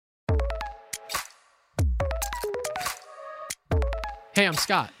Hey, I'm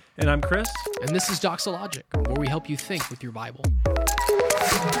Scott. And I'm Chris. And this is Doxologic, where we help you think with your Bible.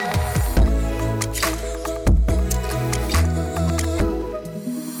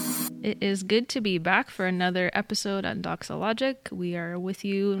 It is good to be back for another episode on Doxologic. We are with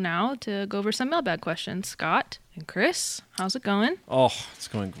you now to go over some mailbag questions. Scott and Chris, how's it going? Oh, it's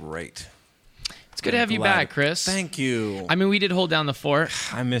going great. It's good to have you back, Chris. Thank you. I mean, we did hold down the fort.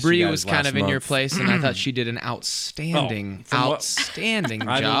 I missed Bree you guys was kind of in your month. place, and I thought she did an outstanding job.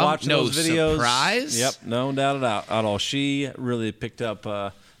 I've been watching No those videos. surprise. Yep, no doubt at all. She really picked up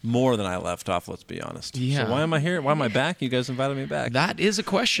more than I left off, let's be honest. Yeah. So why am I here? Why am I back? You guys invited me back. That is a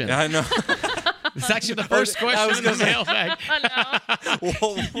question. Yeah, I know. It's actually the first question in the mailbag.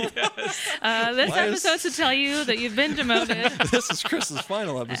 This episode's to tell you that you've been demoted. This is Chris's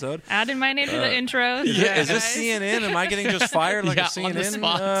final episode. Adding my name to the intro. Is this CNN? Am I getting just fired like Yeah, a on the CNN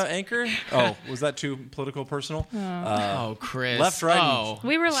spot. anchor? Oh, was that too political, personal? Oh, Chris. Left, right, and- Oh.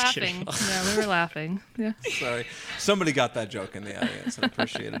 We were Just laughing. kidding. Yeah, we were laughing. Yeah. Sorry. Somebody got that joke in the audience. I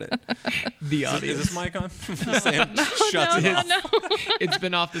appreciated it. The Is audience. this mic on? Sam shuts it off. No. It's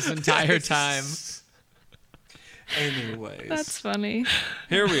been off this entire time. Anyways. That's funny.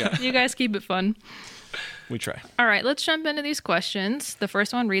 Here we are. You guys keep it fun. We try. All right, let's jump into these questions. The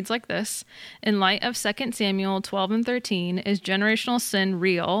first one reads like this. In light of 2 Samuel 12 and 13, is generational sin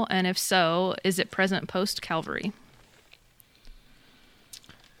real? And if so, is it present post-Calvary?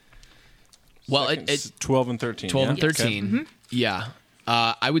 Well, It's 12 and 13. 12 and yeah? 13. Mm-hmm. Yeah.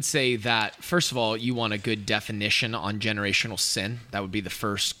 I would say that, first of all, you want a good definition on generational sin. That would be the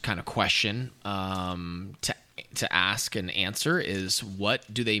first kind of question to ask and answer is, what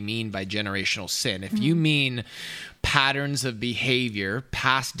do they mean by generational sin? If you mean patterns of behavior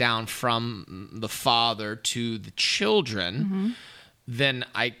passed down from the father to the children, then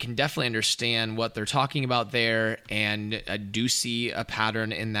I can definitely understand what they're talking about there, and I do see a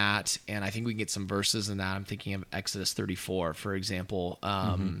pattern in that, and I think we can get some verses in that. I'm thinking of Exodus 34, for example,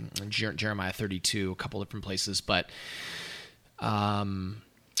 Jeremiah 32, a couple different places, but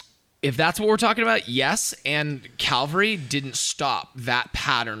if that's what we're talking about, yes, and Calvary didn't stop that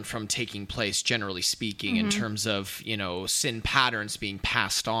pattern from taking place, generally speaking, in terms of, sin patterns being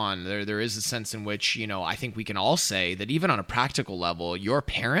passed on. There is a sense in which, I think we can all say that even on a practical level, your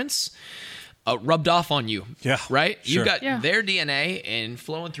parents rubbed off on you. Yeah, Right? sure. You've got Yeah. their DNA and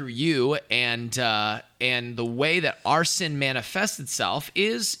flowing through you, and the way that our sin manifests itself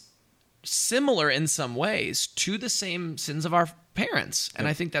is similar in some ways to the same sins of our parents. And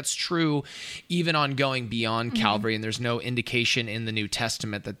I think that's true even on going beyond Calvary. And there's no indication in the New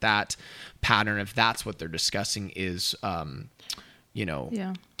Testament that pattern, if that's what they're discussing, is,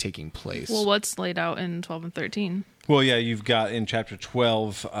 taking place. Well, what's laid out in 12 and 13? Well, yeah, you've got in chapter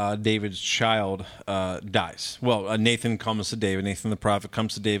 12, David's child dies. Well, Nathan comes to David. Nathan the prophet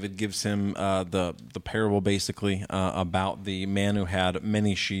comes to David, gives him the parable basically about the man who had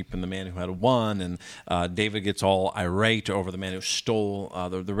many sheep and the man who had one. And David gets all irate over the man who stole,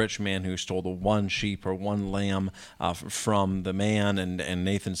 the rich man who stole the one sheep or one lamb from the man. And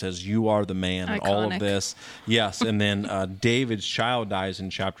Nathan says, "You are the man," and all of Iconic. this. Yes, and then David's child dies in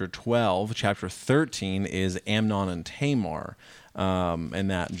chapter 12. Chapter 13 is Amnon and Tamar,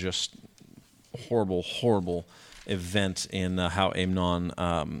 and that just horrible event in how Amnon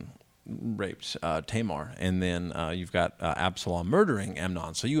raped Tamar, and then you've got Absalom murdering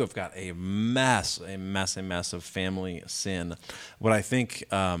Amnon. So you have got a massive family sin. What I think,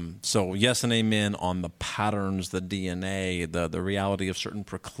 so yes and amen on the patterns, the DNA, the reality of certain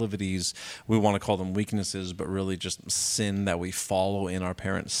proclivities. We want to call them weaknesses, but really just sin that we follow in our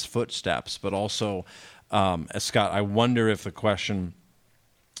parents' footsteps. But also, Scott, I wonder if the question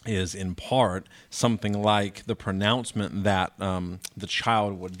is in part something like the pronouncement that the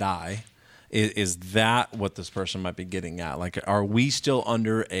child would die. Is that what this person might be getting at? Like, are we still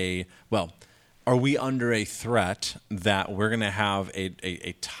under are we under a threat that we're going to have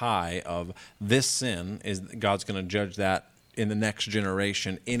a tie of this sin is God's going to judge that in the next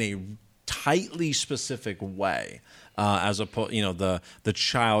generation in a tightly specific way? As opposed, the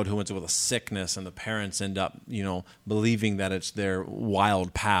child who ends up with a sickness, and the parents end up, believing that it's their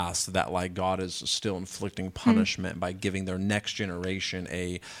wild past, that like God is still inflicting punishment by giving their next generation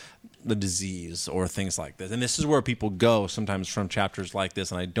the disease or things like this. And this is where people go sometimes from chapters like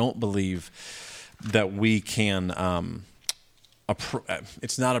this, and I don't believe that we can.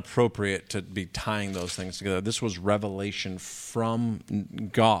 It's not appropriate to be tying those things together. This was revelation from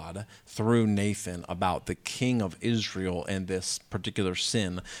God through Nathan about the king of Israel and this particular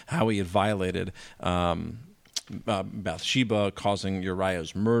sin, how he had violated Bathsheba, causing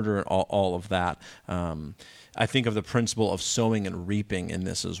Uriah's murder, all of that. I think of the principle of sowing and reaping in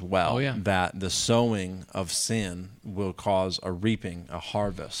this as well. Oh, yeah. That the sowing of sin will cause a reaping, a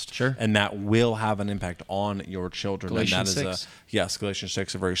harvest. Sure. And that will have an impact on your children. Galatians and that is 6. Yes, Galatians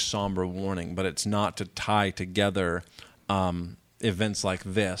 6, a very somber warning, but it's not to tie together events like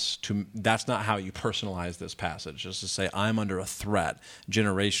this. That's not how you personalize this passage, just to say, I'm under a threat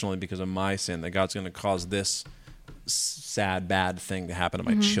generationally because of my sin, that God's going to cause this sad, bad thing to happen to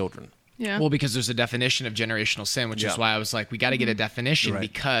my children. Yeah. Well, because there's a definition of generational sin, which is why I was like, we got to get a definition, Right.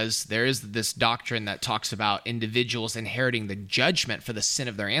 because there is this doctrine that talks about individuals inheriting the judgment for the sin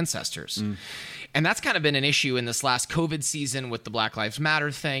of their ancestors. And that's kind of been an issue in this last COVID season with the Black Lives Matter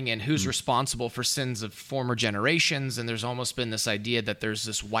thing and who's responsible for sins of former generations. And there's almost been this idea that there's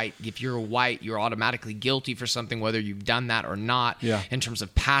this if you're white, you're automatically guilty for something, whether you've done that or not, Yeah. in terms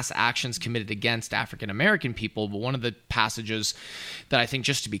of past actions committed against African-American people. But one of the passages that I think,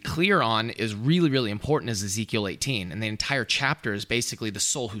 just to be clear on, is really, really important is Ezekiel 18. And the entire chapter is basically the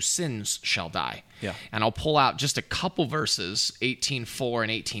soul who sins shall die. Yeah. And I'll pull out just a couple verses, 18:4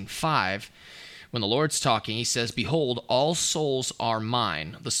 and 18:5. When the Lord's talking, he says, "Behold, all souls are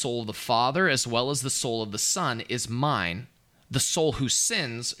mine. The soul of the Father as well as the soul of the Son is mine. The soul who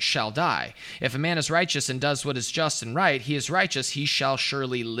sins shall die. If a man is righteous and does what is just and right, he is righteous, he shall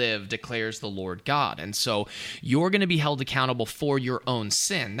surely live, declares the Lord God." And so you're going to be held accountable for your own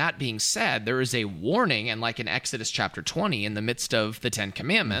sin. That being said, there is a warning, and like in Exodus chapter 20, in the midst of the Ten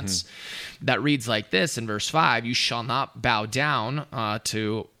Commandments, that reads like this in verse 5, "You shall not bow down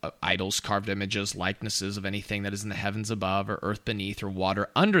to idols, carved images, likenesses of anything that is in the heavens above or earth beneath or water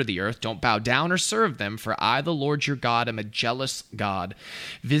under the earth. Don't bow down or serve them, for I, the Lord your God, am a jealous God,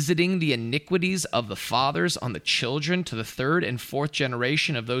 visiting the iniquities of the fathers on the children to the third and fourth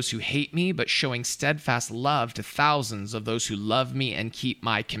generation of those who hate me, but showing steadfast love to thousands of those who love me and keep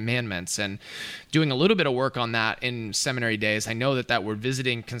my commandments." And doing a little bit of work on that in seminary days, I know that word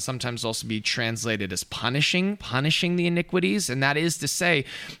visiting can sometimes also be translated as punishing the iniquities. And that is to say,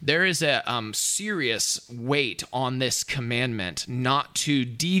 there is a serious weight on this commandment not to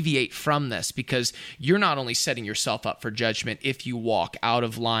deviate from this, because you're not only setting yourself up for judgment if you walk out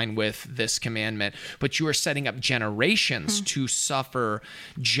of line with this commandment, but you are setting up generations to suffer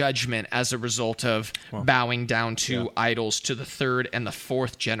judgment as a result of bowing down to idols to the third and the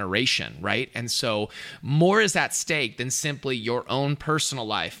fourth generation, right? And so more is at stake than simply your own personal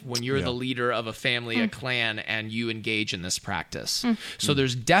life when you're the leader of a family, a clan, and you engage in this practice. So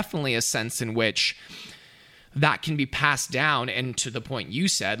there's definitely a sense in which that can be passed down. And to the point you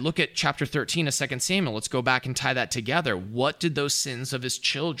said, look at chapter 13 of 2 Samuel. Let's go back and tie that together. What did those sins of his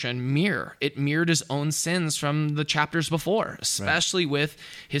children mirror? It mirrored his own sins from the chapters before, especially with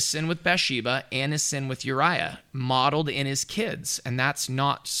his sin with Bathsheba and his sin with Uriah, modeled in his kids. And that's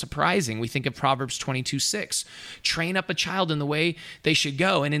not surprising. We think of Proverbs 22:6. Train up a child in the way they should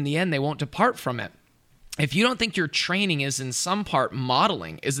go, and in the end, they won't depart from it. If you don't think your training is in some part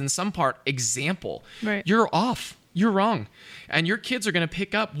modeling, is in some part example, Right. you're off. You're wrong. And your kids are going to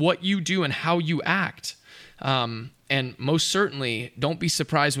pick up what you do and how you act. And most certainly, don't be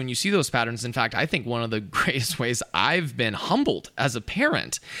surprised when you see those patterns. In fact, I think one of the greatest ways I've been humbled as a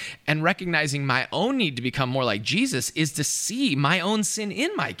parent and recognizing my own need to become more like Jesus is to see my own sin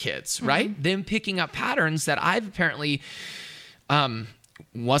in my kids, right? Them picking up patterns that I've apparently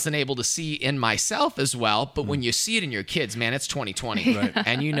wasn't able to see in myself as well. But when you see it in your kids, man, it's 2020. Right.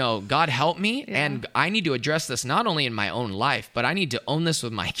 And you know, God help me. Yeah. And I need to address this not only in my own life, but I need to own this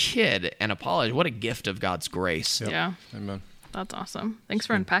with my kid and apologize. What a gift of God's grace. Yep. Yeah. Amen. That's awesome. Thanks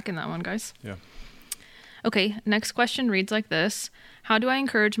for unpacking that one, guys. Yeah. Okay, next question reads like this. How do I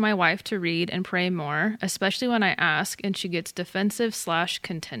encourage my wife to read and pray more, especially when I ask and she gets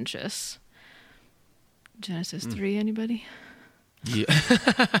defensive/contentious? Genesis 3, anybody? Yeah.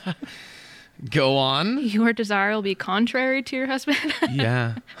 Go on. Your desire will be contrary to your husband.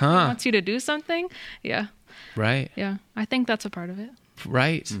 Yeah. He Huh. wants you to do something. Yeah. Right. Yeah. I think that's a part of it.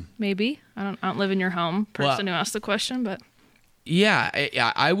 Right. Maybe. I don't live in your home, person who asked the question, but Yeah,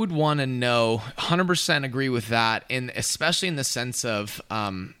 I would want to know, 100% agree with that, and especially in the sense of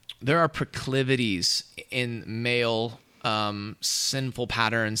there are proclivities in male sinful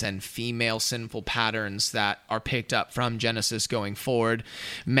patterns and female sinful patterns that are picked up from Genesis going forward.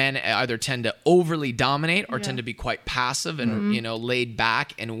 Men either tend to overly dominate or tend to be quite passive and laid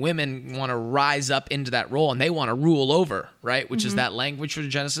back, and women want to rise up into that role and they want to rule over, right? Which is that language from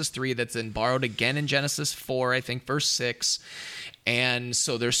Genesis 3 that's then borrowed again in Genesis 4, I think verse 6. And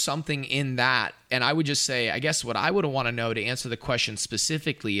so there's something in that. And I would just say, I guess what I would want to know to answer the question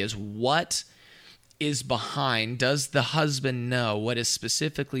specifically is what is behind? Does the husband know what is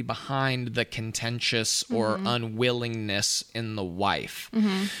specifically behind the contentious or unwillingness in the wife?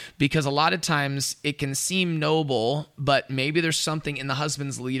 Because a lot of times it can seem noble, but maybe there's something in the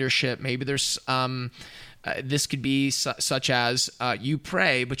husband's leadership. Maybe there's this could be such as you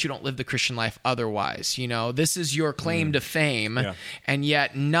pray, but you don't live the Christian life otherwise. This is your claim to fame, and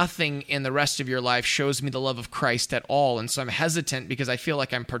yet nothing in the rest of your life shows me the love of Christ at all. And so I'm hesitant because I feel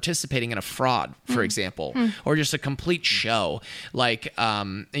like I'm participating in a fraud, for example, or just a complete show. Like,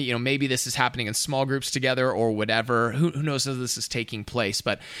 maybe this is happening in small groups together or whatever. Who knows if this is taking place?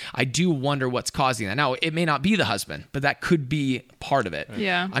 But I do wonder what's causing that. Now, it may not be the husband, but that could be part of it.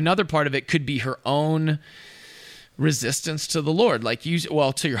 Yeah. Another part of it could be her own resistance to the Lord,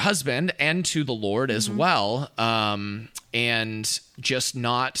 to your husband and to the Lord as well, and just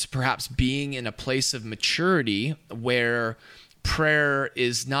not perhaps being in a place of maturity where prayer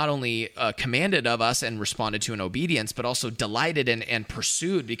is not only commanded of us and responded to in obedience, but also delighted in and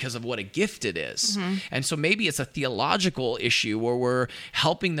pursued because of what a gift it is. And so maybe it's a theological issue where we're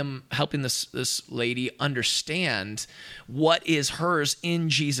helping this lady understand what is hers in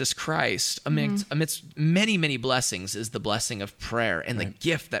Jesus Christ. Amidst many, many blessings is the blessing of prayer and the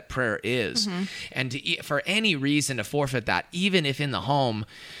gift that prayer is. And for any reason to forfeit that, even if in the home,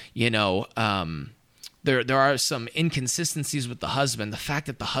 there are some inconsistencies with the husband. The fact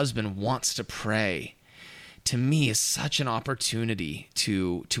that the husband wants to pray, to me, is such an opportunity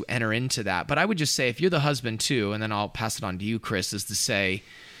to enter into that. But I would just say, if you're the husband too, and then I'll pass it on to you, Chris, is to say,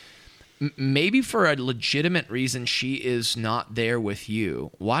 maybe for a legitimate reason she is not there with you.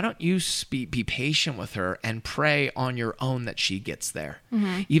 Why don't you be patient with her and pray on your own that she gets there?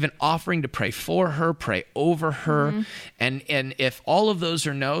 Even offering to pray for her, pray over her. And if all of those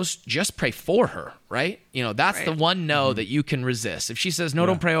are no's, just pray for her, right? That's the one no that you can resist. If she says, no,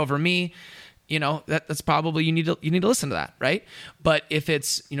 don't pray over me, that's probably, you need to listen to that, right? But if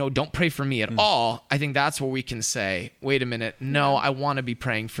it's, don't pray for me at all, I think that's where we can say, wait a minute, no, I want to be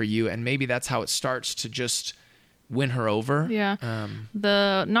praying for you. And maybe that's how it starts to just win her over. Yeah.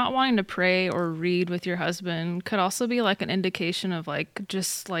 The not wanting to pray or read with your husband could also be like an indication of like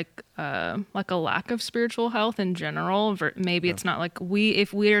a lack of spiritual health in general. Maybe it's not like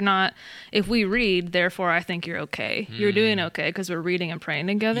if we read, therefore I think you're okay. You're doing okay because we're reading and praying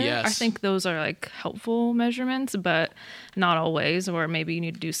together. Yes. I think those are like helpful measurements, but not always, or maybe you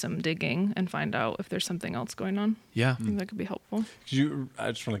need to do some digging and find out if there's something else going on. Yeah. I think that could be helpful.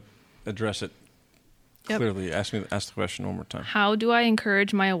 I just want to address it clearly. Ask the question one more time. How do I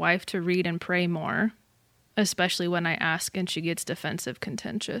encourage my wife to read and pray more, especially when I ask and she gets defensive,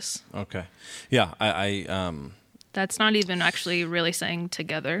 contentious? Okay. Yeah, I That's not even actually really saying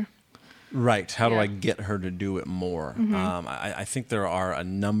together. Right. How do I get her to do it more? I think there are a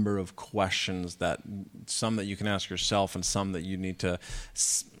number of questions some that you can ask yourself and some that you need to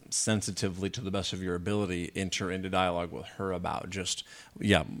sensitively, to the best of your ability, enter into dialogue with her about just,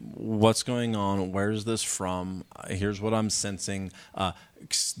 what's going on? Where's this from? Here's what I'm sensing.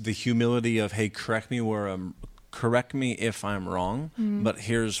 The humility of, hey, correct me if I'm wrong, but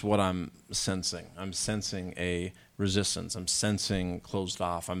here's what I'm sensing. I'm sensing a resistance. I'm sensing closed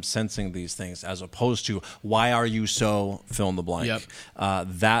off. I'm sensing these things, as opposed to, why are you so fill in the blank? Yep.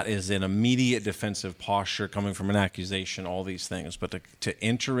 That is an immediate defensive posture coming from an accusation, all these things. But to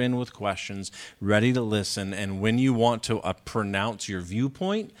enter in with questions, ready to listen, and when you want to pronounce your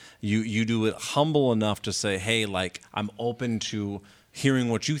viewpoint, you do it humble enough to say, hey, like, I'm open to hearing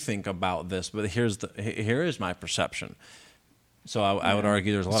what you think about this, but here is my perception. So I would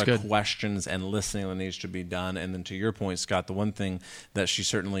argue there's a lot of questions and listening that needs to be done. And then to your point, Scott, the one thing that she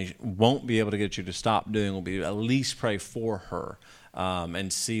certainly won't be able to get you to stop doing will be to at least pray for her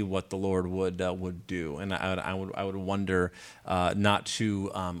and see what the Lord would do. And I would wonder not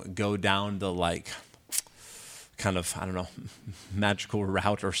to go down the kind of, I don't know, magical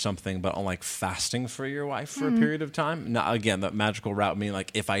route or something, but on like fasting for your wife for a period of time. Now, again, that magical route meaning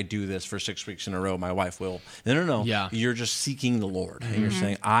like, if I do this for 6 weeks in a row, my wife will. No. Yeah. You're just seeking the Lord. And you're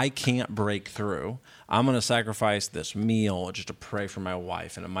saying, I can't break through. I'm going to sacrifice this meal just to pray for my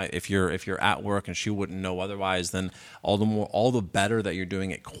wife. And it might, if you're at work and she wouldn't know otherwise, then all the better that you're doing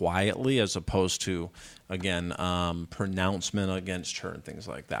it quietly, as opposed to, again, pronouncement against her and things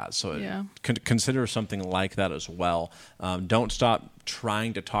like that. So consider something like that as well. Don't stop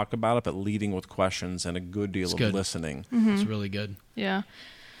trying to talk about it, but leading with questions and a good deal of listening. It's really good. Yeah.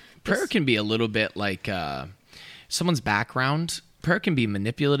 Prayer can be a little bit like someone's background. Prayer can be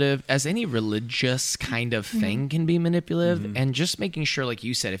manipulative, as any religious kind of thing can be manipulative. And just making sure, like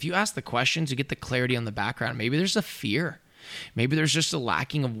you said, if you ask the questions, you get the clarity on the background. Maybe there's a fear. Maybe there's just a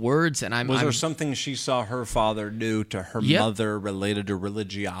lacking of words, and Was there something she saw her father do to her mother related to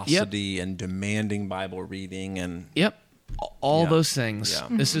religiosity and demanding Bible reading and all those things. Yeah.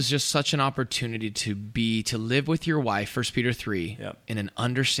 This is just such an opportunity to live with your wife, 1 Peter 3, in an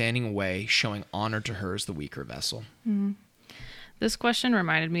understanding way, showing honor to her as the weaker vessel. This question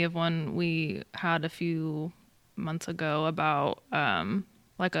reminded me of one we had a few months ago about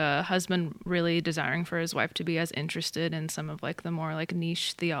like a husband really desiring for his wife to be as interested in some of like the more like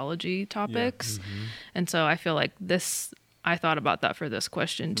niche theology topics. And so I feel like I thought about that for this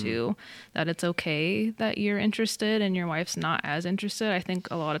question too, that it's okay that you're interested and your wife's not as interested. I think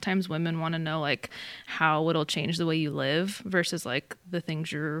a lot of times women want to know like how it'll change the way you live versus like the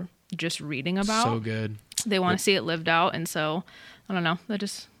things you're just reading about. So good. They want to see it lived out. And so I don't know, that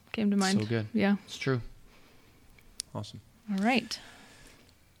just came to mind. So good. Yeah. It's true. Awesome. All right.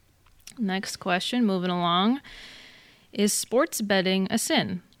 Next question, moving along. Is sports betting a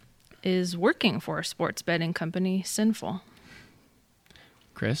sin? Is working for a sports betting company sinful?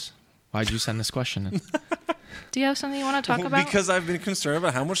 Chris, why'd you send this question in? Do you have something you want to talk about? Because I've been concerned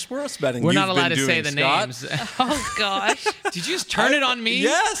about how much sports betting We're you've not allowed been to say doing, the Scott. names. Oh, gosh. Did you just turn it on me?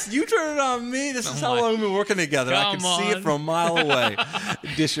 Yes, you turn it on me. This is how long we've been working together. I can see it from a mile away.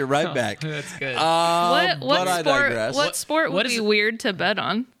 Dish it right back. That's good. But I digress. What sport would is be it? weird to bet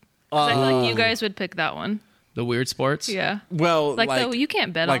on? 'Cause I feel like you guys would pick that one. The weird sports? Yeah. Well, Like, you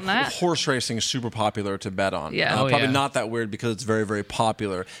can't bet like on that. horse racing is super popular to bet on. Yeah. Probably not that weird because it's very, very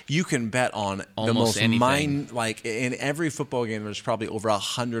popular. You can bet on Almost the anything. most like in every football game. There's probably over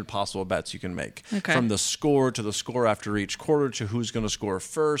 100 possible bets you can make. Okay. From the score to the score after each quarter to who's going to score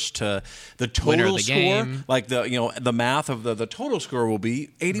first to the Winner total of the score. game. Like the math of the total score will be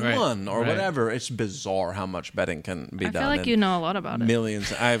 81 or Right. whatever. It's bizarre how much betting can be I done. feel like and you know a lot about it.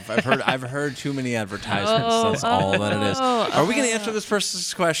 millions. I've heard too many advertisements. That's all that it is. Are we going to answer this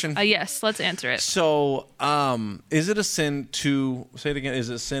person's question? Yes, let's answer it. So, is it a sin to say it again?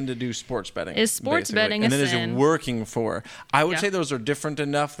 Is it a sin to do sports betting? Is sports basically? betting and a then sin? is it working for? I would Yeah. say those are different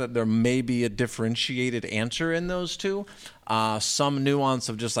enough that there may be a differentiated answer in those two. Some nuance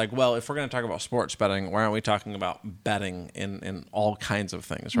of just like, well, if we're going to talk about sports betting, why aren't we talking about betting in all kinds of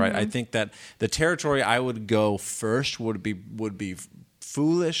things, right? I think that the territory I would go first would be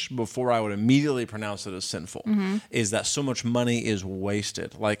foolish before I would immediately pronounce it as sinful, is that so much money is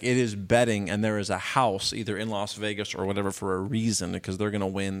wasted. Like it is betting, and there is a house either in Las Vegas or whatever for a reason, because they're going to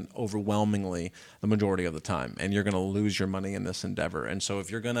win overwhelmingly the majority of the time, and you're going to lose your money in this endeavor. And so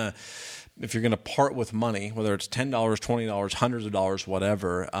if you're going to part with money, whether it's $10, $20, hundreds of dollars,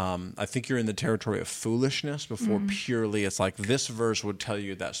 whatever, I think you're in the territory of foolishness before purely it's like this verse would tell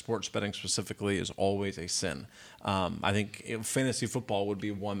you that sports betting specifically is always a sin. I think fantasy football would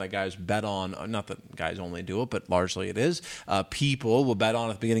be one that guys bet on. Not that guys only do it, but largely it is. People will bet on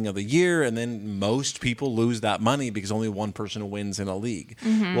at the beginning of the year, and then most people lose that money because only one person wins in a league.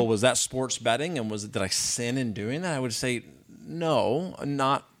 Well, was that sports betting, and did I sin in doing that? I would say no,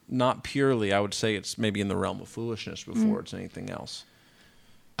 not purely. I would say it's maybe in the realm of foolishness before it's anything else.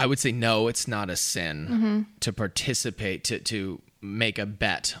 I would say no, it's not a sin to participate, to make a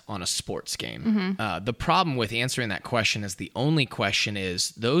bet on a sports game. The problem with answering that question is the only question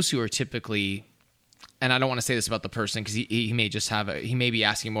is those who are typically, and I don't want to say this about the person because he may just he may be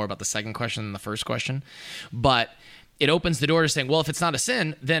asking more about the second question than the first question, but it opens the door to saying, well, if it's not a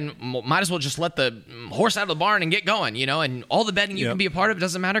sin, then might as well just let the horse out of the barn and get going, and all the betting you can be a part of, it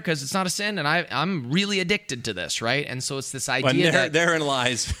doesn't matter because it's not a sin, and I'm really addicted to this, right? And so it's this idea that therein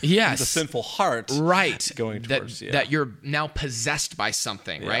lies Yes. the sinful heart, right, going towards that you're now possessed by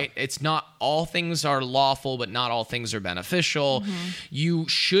something, right? It's not all things are lawful, but not all things are beneficial. You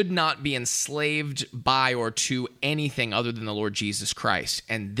should not be enslaved by or to anything other than the Lord Jesus Christ,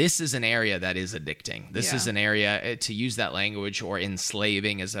 and this is an area that is addicting. This is an area to use that language, or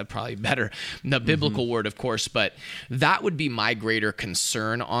enslaving is probably better, the biblical word, of course, but that would be my greater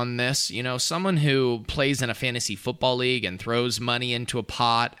concern on this. Someone who plays in a fantasy football league and throws money into a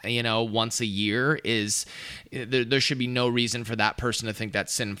pot, once a year there should be no reason for that person to think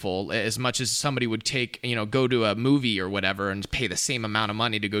that's sinful, as much as somebody would go to a movie or whatever and pay the same amount of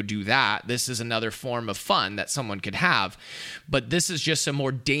money to go do that. This is another form of fun that someone could have, but this is just a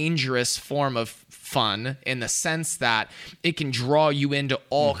more dangerous form of fun in the sense that it can draw you into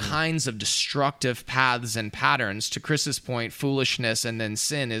all kinds of destructive paths and patterns. To Chris's point, foolishness and then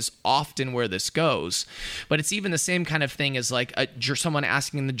sin is often where this goes. But it's even the same kind of thing as like someone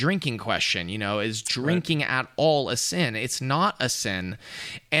asking the drinking question, is drinking at all a sin? It's not a sin.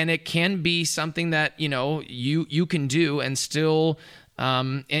 And it can be something that, you can do and still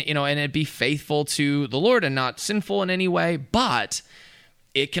and it'd be faithful to the Lord and not sinful in any way, but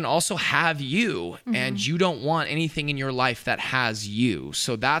it can also have you, and you don't want anything in your life that has you.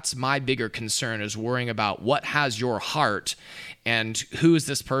 So that's my bigger concern, is worrying about what has your heart and who is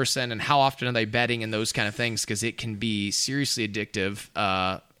this person and how often are they betting and those kind of things, because it can be seriously addictive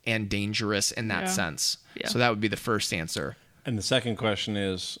and dangerous in that sense. Yeah. So that would be the first answer. And the second question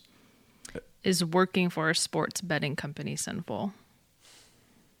is working for a sports betting company sinful?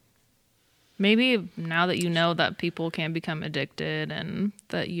 Maybe now that you know that people can become addicted and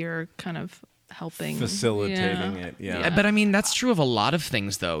that you're kind of helping facilitating it. Yeah. But I mean, that's true of a lot of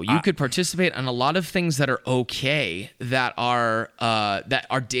things, though. You could participate in a lot of things that are okay, that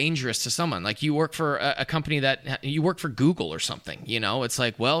are dangerous to someone. Like you work for a company you work for Google or something. It's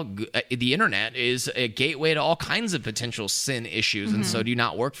like, well, the internet is a gateway to all kinds of potential sin issues, and so do you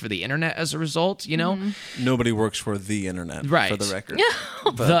not work for the internet as a result? Nobody works for the internet, Right. for the record.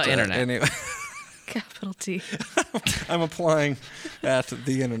 The internet. Anyway. Capital T. I'm applying at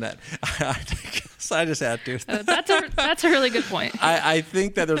the internet. I just had to. That's a really good point. I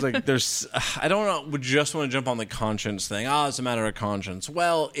think that there's I don't know, would just want to jump on the conscience thing. It's a matter of conscience.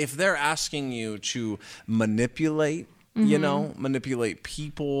 Well, if they're asking you to manipulate, manipulate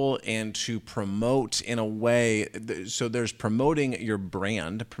people and to promote in a way, so there's promoting your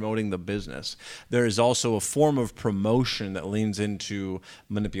brand, promoting the business. There is also a form of promotion that leans into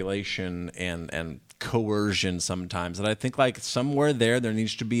manipulation and coercion sometimes. And I think like somewhere there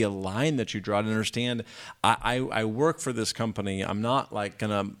needs to be a line that you draw to understand, I work for this company. I'm not like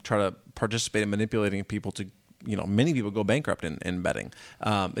going to try to participate in manipulating people to, many people go bankrupt in betting.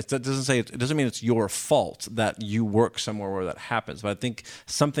 It doesn't mean it's your fault that you work somewhere where that happens. But I think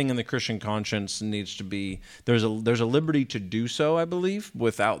something in the Christian conscience needs to be, there's a liberty to do so, I believe,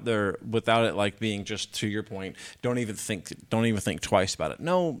 without it like being, just to your point, don't even think twice about it.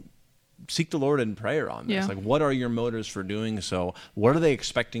 No, seek the Lord in prayer on this. Yeah. Like, what are your motives for doing so? What are they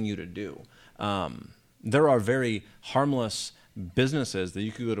expecting you to do? There are very harmless businesses that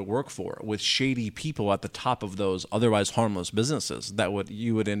you could go to work for with shady people at the top of those otherwise harmless businesses that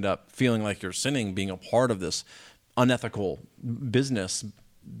you would end up feeling like you're sinning being a part of this unethical business.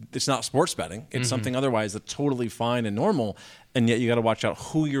 It's not sports betting. It's something otherwise that's totally fine and normal, and yet you got to watch out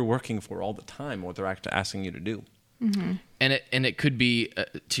who you're working for all the time, what they're actually asking you to do. Mm-hmm. And it could be,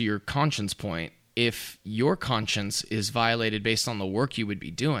 to your conscience point, if your conscience is violated based on the work you would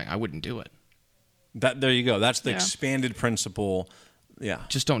be doing, I wouldn't do it. There you go. That's the expanded principle. Yeah.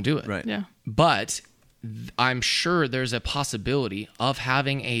 Just don't do it. Right. Yeah. But I'm sure there's a possibility of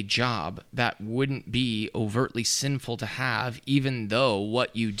having a job that wouldn't be overtly sinful to have, even though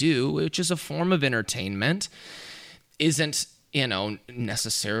what you do, which is a form of entertainment, isn't,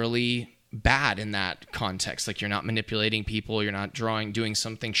 necessarily bad in that context. Like, you're not manipulating people, you're not doing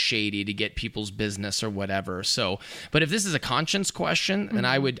something shady to get people's business or whatever. So, but if this is a conscience question, then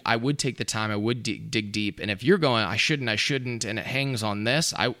I would take the time, I would dig deep. And if you're going, I shouldn't, and it hangs on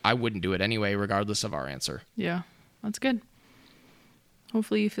this, I wouldn't do it anyway, regardless of our answer. Yeah, that's good.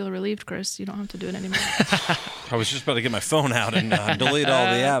 Hopefully you feel relieved, Chris. You don't have to do it anymore. I was just about to get my phone out and delete all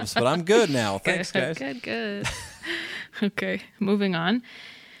the apps, but I'm good now. Thanks, guys. Good. Okay, moving on.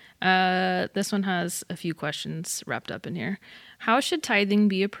 This one has a few questions wrapped up in here. How should tithing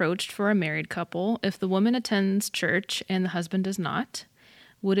be approached for a married couple if the woman attends church and the husband does not?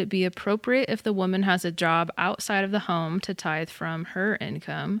 Would it be appropriate if the woman has a job outside of the home to tithe from her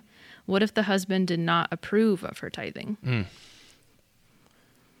income? What if the husband did not approve of her tithing?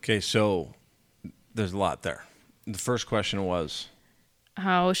 Okay, so there's a lot there. The first question was,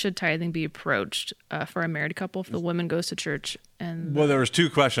 how should tithing be approached for a married couple if the woman goes to church? And well, there was two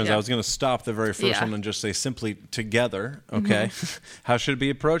questions. Yeah. I was going to stop the very first one and just say simply together. Okay, how should it be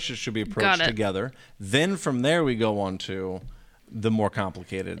approached? It should be approached together. Then from there we go on to the more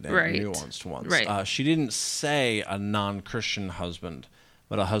complicated and nuanced ones. Right. She didn't say a non-Christian husband,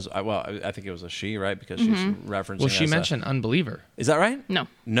 but a husband. Well, I think it was a she, right? Because she's referencing. Well, she mentioned unbeliever. Is that right? No,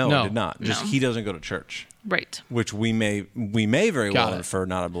 it did not. Just he doesn't go to church. Right. Which we may very well infer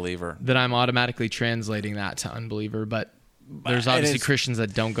not a believer. That I'm automatically translating that to unbeliever, but there's obviously Christians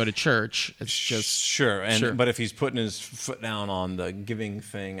that don't go to church. It's just sure. But if he's putting his foot down on the giving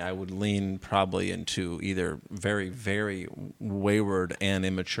thing, I would lean probably into either very, very wayward and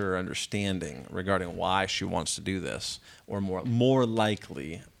immature understanding regarding why she wants to do this, or more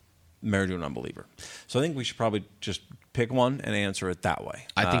likely married to an unbeliever. So I think we should probably just pick one and answer it that way.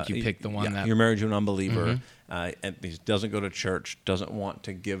 I think you picked the one that you're married to an unbeliever, and he doesn't go to church, doesn't want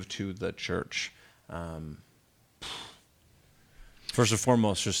to give to the church. First and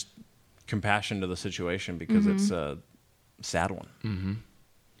foremost, just compassion to the situation, because it's sad one.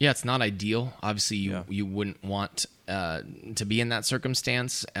 Yeah, it's not ideal. Obviously, you wouldn't want to be in that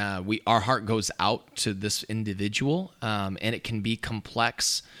circumstance. Our heart goes out to this individual, and it can be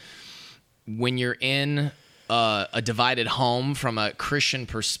complex when you're in a divided home from a Christian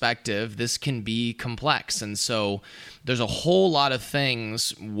perspective. This can be complex, and so there's a whole lot of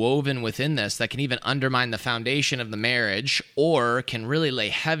things woven within this that can even undermine the foundation of the marriage, or can really lay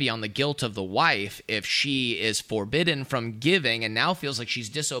heavy on the guilt of the wife if she is forbidden from giving and now feels like she's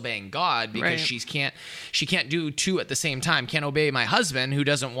disobeying God because Right. she can't do two at the same time. Can't obey my husband who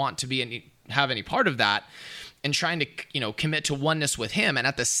doesn't want to have any part of that, and trying to commit to oneness with him, and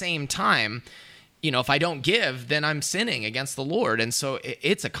at the same time, if I don't give, then I'm sinning against the Lord. And so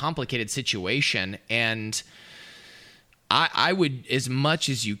it's a complicated situation. And I would, as much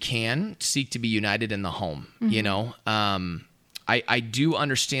as you can, seek to be united in the home. I do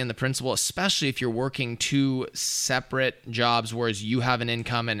understand the principle, especially if you're working two separate jobs, whereas you have an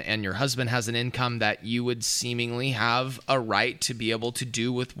income and your husband has an income, that you would seemingly have a right to be able to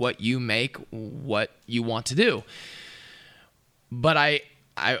do with what you make what you want to do. But I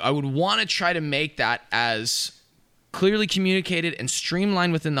would want to try to make that as clearly communicated and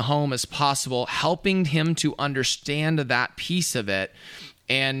streamlined within the home as possible, helping him to understand that piece of it.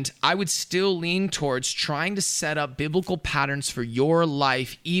 And I would still lean towards trying to set up biblical patterns for your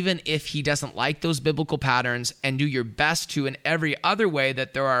life, even if he doesn't like those biblical patterns, and do your best to, in every other way,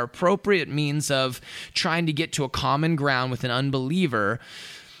 that there are appropriate means of trying to get to a common ground with an unbeliever.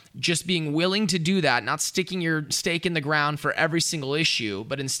 Just being willing to do that, not sticking your stake in the ground for every single issue,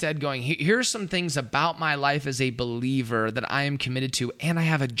 but instead going, here are some things about my life as a believer that I am committed to, and I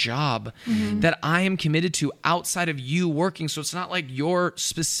have a job that I am committed to outside of you working. So it's not like your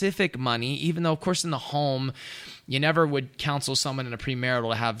specific money, even though, of course, in the home, you never would counsel someone in a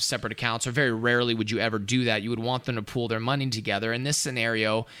premarital to have separate accounts, or very rarely would you ever do that. You would want them to pool their money together. In this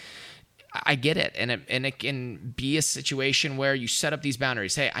scenario, I get it. And it can be a situation where you set up these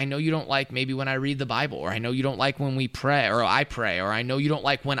boundaries. Hey, I know you don't like maybe when I read the Bible, or I know you don't like when we pray, or I pray, or I know you don't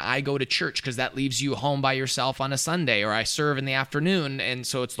like when I go to church because that leaves you home by yourself on a Sunday, or I serve in the afternoon and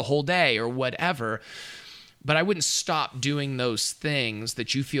so it's the whole day, or whatever. But I wouldn't stop doing those things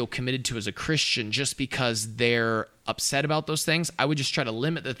that you feel committed to as a Christian just because they're upset about those things. I would just try to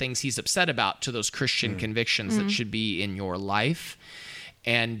limit the things he's upset about to those Christian convictions that should be in your life.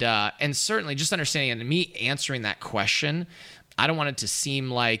 And certainly just understanding, and me answering that question, I don't want it to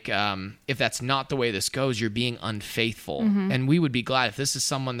seem like if that's not the way this goes, you're being unfaithful. And we would be glad if this is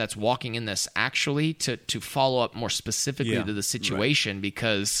someone that's walking in this actually to follow up more specifically to the situation,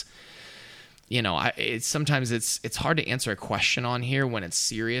 because sometimes it's hard to answer a question on here when it's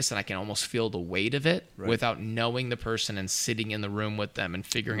serious, and I can almost feel the weight of it without knowing the person and sitting in the room with them and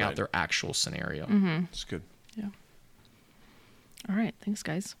figuring out their actual scenario. It's good. Yeah. All right. Thanks,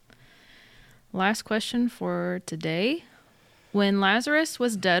 guys. Last question for today. When Lazarus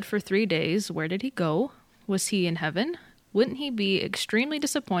was dead for 3 days, where did he go? Was he in heaven? Wouldn't he be extremely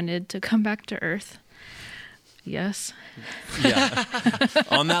disappointed to come back to earth? Yes. Yeah.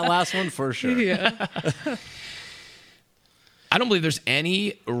 On that last one, for sure. Yeah. I don't believe there's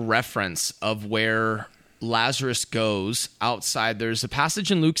any reference of where Lazarus goes outside. There's a passage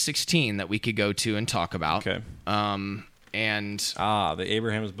in Luke 16 that we could go to and talk about. Okay. The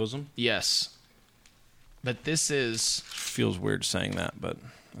Abraham's bosom? Yes. But this is... Feels weird saying that, but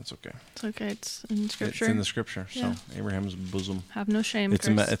that's okay. It's okay. It's in scripture. It's in the scripture, Yeah. so Abraham's bosom. Have no shame, It's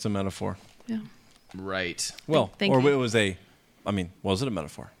Chris. it's a metaphor. Yeah. right. Well, Thank or you. it was was it a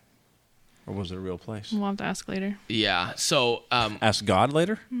metaphor? Or was it a real place? We'll have to ask later. Yeah. So Ask God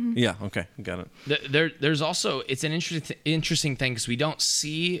later? Yeah, okay, got it. there's also, it's an interesting thing because we don't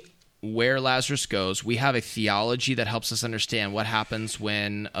see where Lazarus goes. We have a theology that helps us understand what happens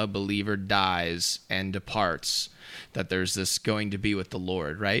when a believer dies and departs, that there's this going to be with the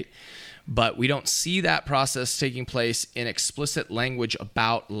Lord, right? But we don't see that process taking place in explicit language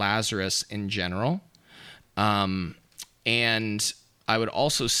about Lazarus in general. And I would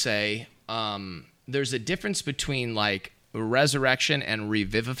also say there's a difference between like resurrection and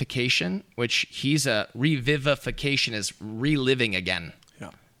revivification, which revivification is reliving again. Yeah.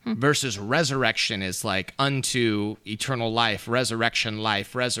 Versus resurrection is like unto eternal life,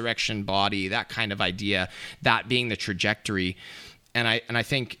 resurrection body, that kind of idea, that being the trajectory. And I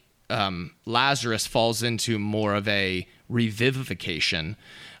think Lazarus falls into more of a revivification.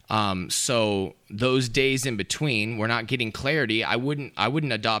 So those days in between, we're not getting clarity. I wouldn't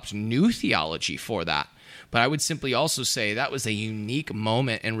adopt new theology for that. But I would simply also say that was a unique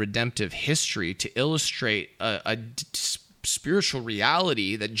moment in redemptive history to illustrate a spiritual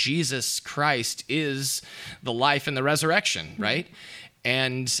reality that Jesus Christ is the life and the resurrection, right?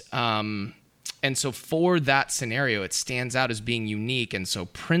 And so for that scenario, it stands out as being unique. And so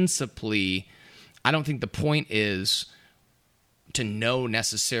principally, I don't think the point is to know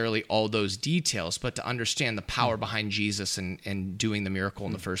necessarily all those details, but to understand the power behind Jesus and doing the miracle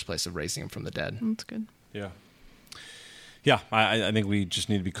in the first place of raising him from the dead. That's good. Yeah. Yeah, I think we just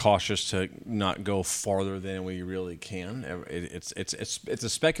need to be cautious to not go farther than we really can. It's a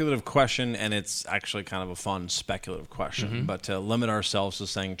speculative question, and it's actually kind of a fun speculative question. But to limit ourselves to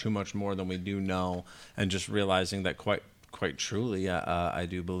saying too much more than we do know, and just realizing that quite truly, I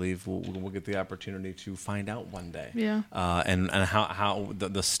do believe we'll get the opportunity to find out one day. Yeah. And how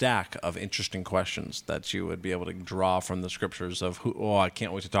the stack of interesting questions that you would be able to draw from the scriptures of I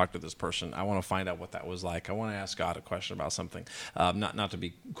can't wait to talk to this person. I want to find out what that was like. I want to ask God a question about something. Not to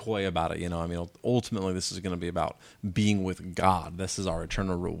be coy about it. I mean, ultimately, this is going to be about being with God. This is our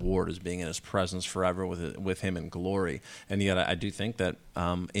eternal reward, is being in His presence forever with Him in glory. And yet, I do think that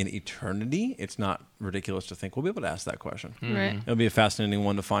in eternity, it's not ridiculous to think we'll be able to ask that question. Right. It'll be a fascinating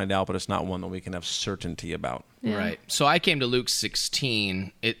one to find out, but it's not one that we can have certainty about. Yeah. Right. So I came to Luke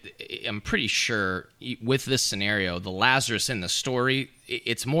 16. I'm pretty sure with this scenario, the Lazarus in the story,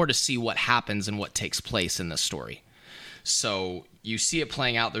 it's more to see what happens and what takes place in the story. So you see it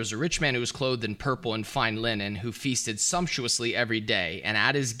playing out. There's a rich man who was clothed in purple and fine linen, who feasted sumptuously every day. And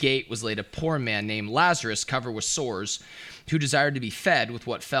at his gate was laid a poor man named Lazarus, covered with sores, who desired to be fed with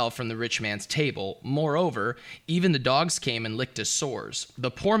what fell from the rich man's table. Moreover, even the dogs came and licked his sores.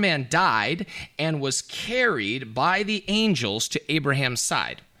 The poor man died and was carried by the angels to Abraham's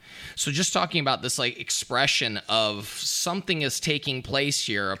side. So just talking about this expression of something is taking place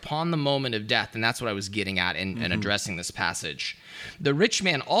here upon the moment of death, and that's what I was getting at in addressing this passage. The rich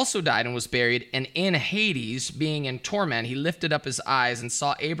man also died and was buried, and in Hades, being in torment, he lifted up his eyes and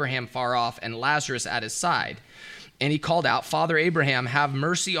saw Abraham far off and Lazarus at his side. And he called out, "Father Abraham, have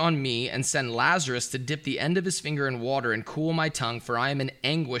mercy on me, and send Lazarus to dip the end of his finger in water and cool my tongue, for I am in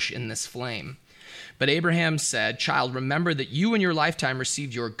anguish in this flame." But Abraham said, "Child, remember that you in your lifetime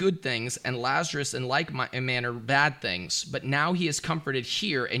received your good things, and Lazarus in like manner bad things. But now he is comforted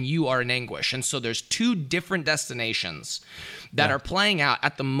here, and you are in anguish." And so there's two different destinations that are playing out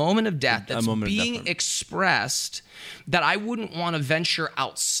at the moment of death that's being expressed that I wouldn't want to venture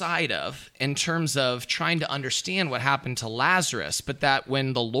outside of in terms of trying to understand what happened to Lazarus, but that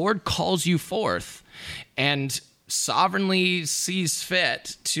when the Lord calls you forth and sovereignly sees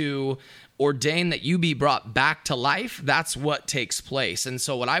fit to ordain that you be brought back to life, that's what takes place. And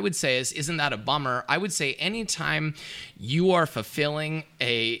so what I would say is, isn't that a bummer? I would say anytime you are fulfilling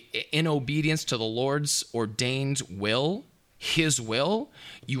in obedience to the Lord's ordained will, His will,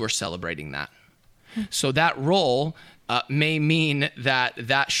 you are celebrating that. So that role may mean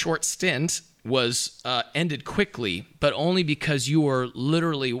that short stint was ended quickly, but only because you were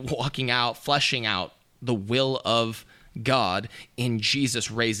literally walking out, fleshing out the will of God in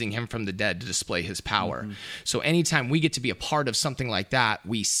Jesus, raising him from the dead to display his power. So anytime we get to be a part of something like that,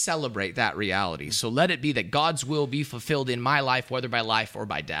 we celebrate that reality. So let it be that God's will be fulfilled in my life, whether by life or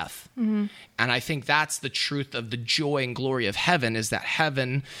by death. And I think that's the truth of the joy and glory of heaven, is that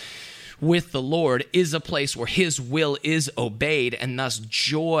heaven with the Lord is a place where his will is obeyed, and thus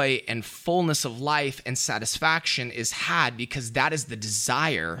joy and fullness of life and satisfaction is had, because that is the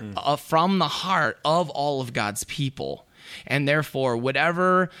desire from the heart of all of God's people. And therefore,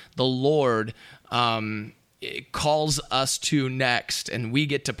 whatever the Lord calls us to next and we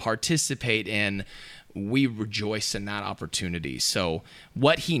get to participate in, we rejoice in that opportunity. So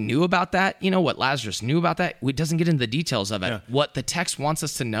what he knew about that, what Lazarus knew about that, it doesn't get into the details of it. Yeah. What the text wants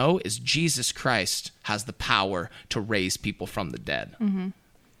us to know is Jesus Christ has the power to raise people from the dead.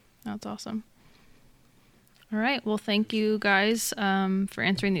 That's awesome. All right. Well, thank you guys for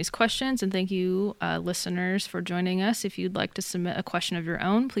answering these questions, and thank you listeners for joining us. If you'd like to submit a question of your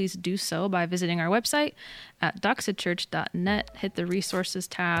own, please do so by visiting our website at doxachurch.net. Hit the resources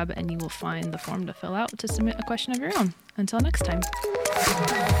tab and you will find the form to fill out to submit a question of your own. Until next time.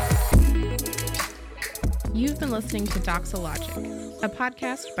 You've been listening to Doxologic, a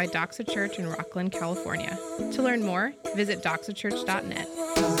podcast by Doxa Church in Rocklin, California. To learn more, visit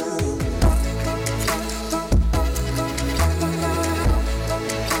doxachurch.net.